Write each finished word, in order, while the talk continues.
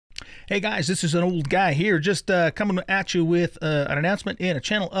Hey guys, this is an old guy here, just coming at you with an announcement and a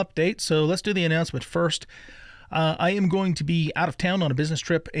channel update. So let's do the announcement first. I am going to be out of town on a business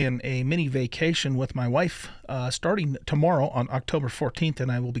trip and a mini vacation with my wife starting tomorrow on October 14th, and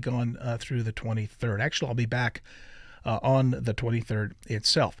I will be gone through the 23rd. Actually, I'll be back on the 23rd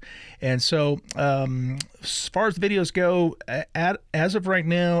itself. And so as far as the videos go, as of right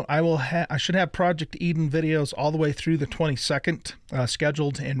now, I should have Project Eden videos all the way through the 22nd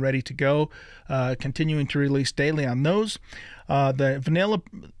scheduled and ready to go, continuing to release daily on those. The Vanilla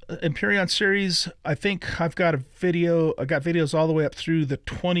Empyrean series, I think I got videos all the way up through the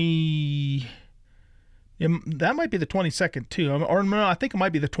 20. That might be the 22nd too, or no, I think it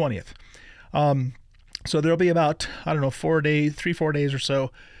might be the 20th. So there'll be about, I don't know, 4 days, 3-4 days or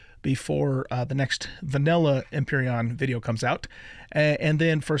so before the next Vanilla Empyrean video comes out. And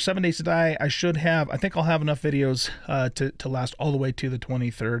then for 7 Days to Die, I think I'll have enough videos to last all the way to the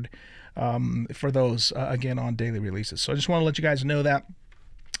 23rd for those, again, on daily releases. So I just want to let you guys know that.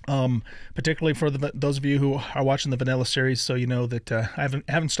 Particularly for those of you who are watching the Vanilla series, so you know that I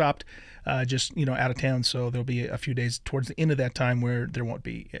haven't stopped, just out of town. So there'll be a few days towards the end of that time where there won't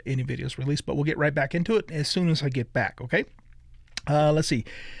be any videos released, but we'll get right back into it as soon as I get back. Okay. Let's see.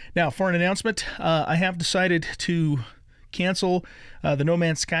 Now for an announcement, I have decided to cancel the No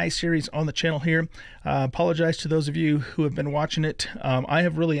Man's Sky series on the channel here. Apologize to those of you who have been watching it. I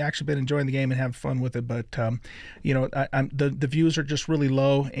have really actually been enjoying the game and having fun with it, but the views are just really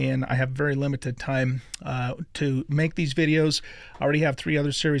low, and I have very limited time to make these videos. I already have 3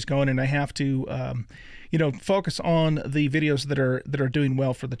 other series going, and I have to focus on the videos that are doing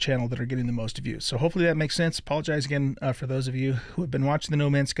well for the channel, that are getting the most views. So hopefully that makes sense. Apologize again for those of you who have been watching the No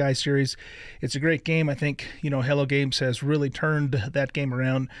Man's Sky series. It's a great game. I think Hello Games has really turned that game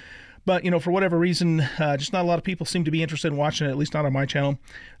around. But for whatever reason, just not a lot of people seem to be interested in watching it, at least not on my channel.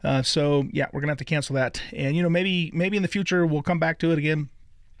 So yeah, we're gonna have to cancel that. And maybe in the future we'll come back to it again.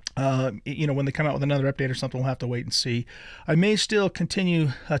 When they come out with another update or something, we'll have to wait and see. I may still continue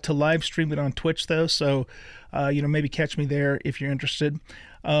to live stream it on Twitch though, so maybe catch me there if you're interested.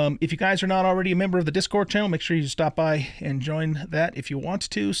 If you guys are not already a member of the Discord channel, make sure you stop by and join that if you want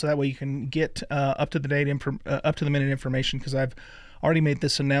to, so that way you can get up to the minute information, because I've already made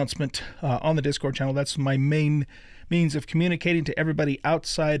this announcement on the Discord channel. That's my main means of communicating to everybody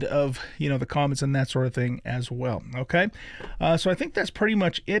outside of the comments and that sort of thing as well. Okay, so I think that's pretty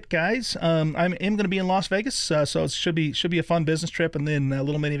much it, guys. I am going to be in Las Vegas, so it should be a fun business trip, and then a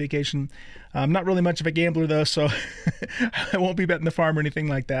little mini vacation. I'm not really much of a gambler though, so I won't be betting the farm or anything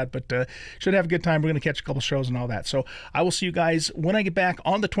like that, but should have a good time. We're going to catch a couple shows and all that. So I will see you guys when I get back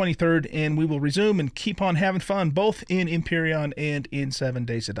on the 23rd, and we will resume and keep on having fun both in Empyrean and in 7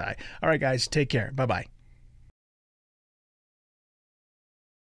 Days to Die. All right, guys, take care. Bye-bye.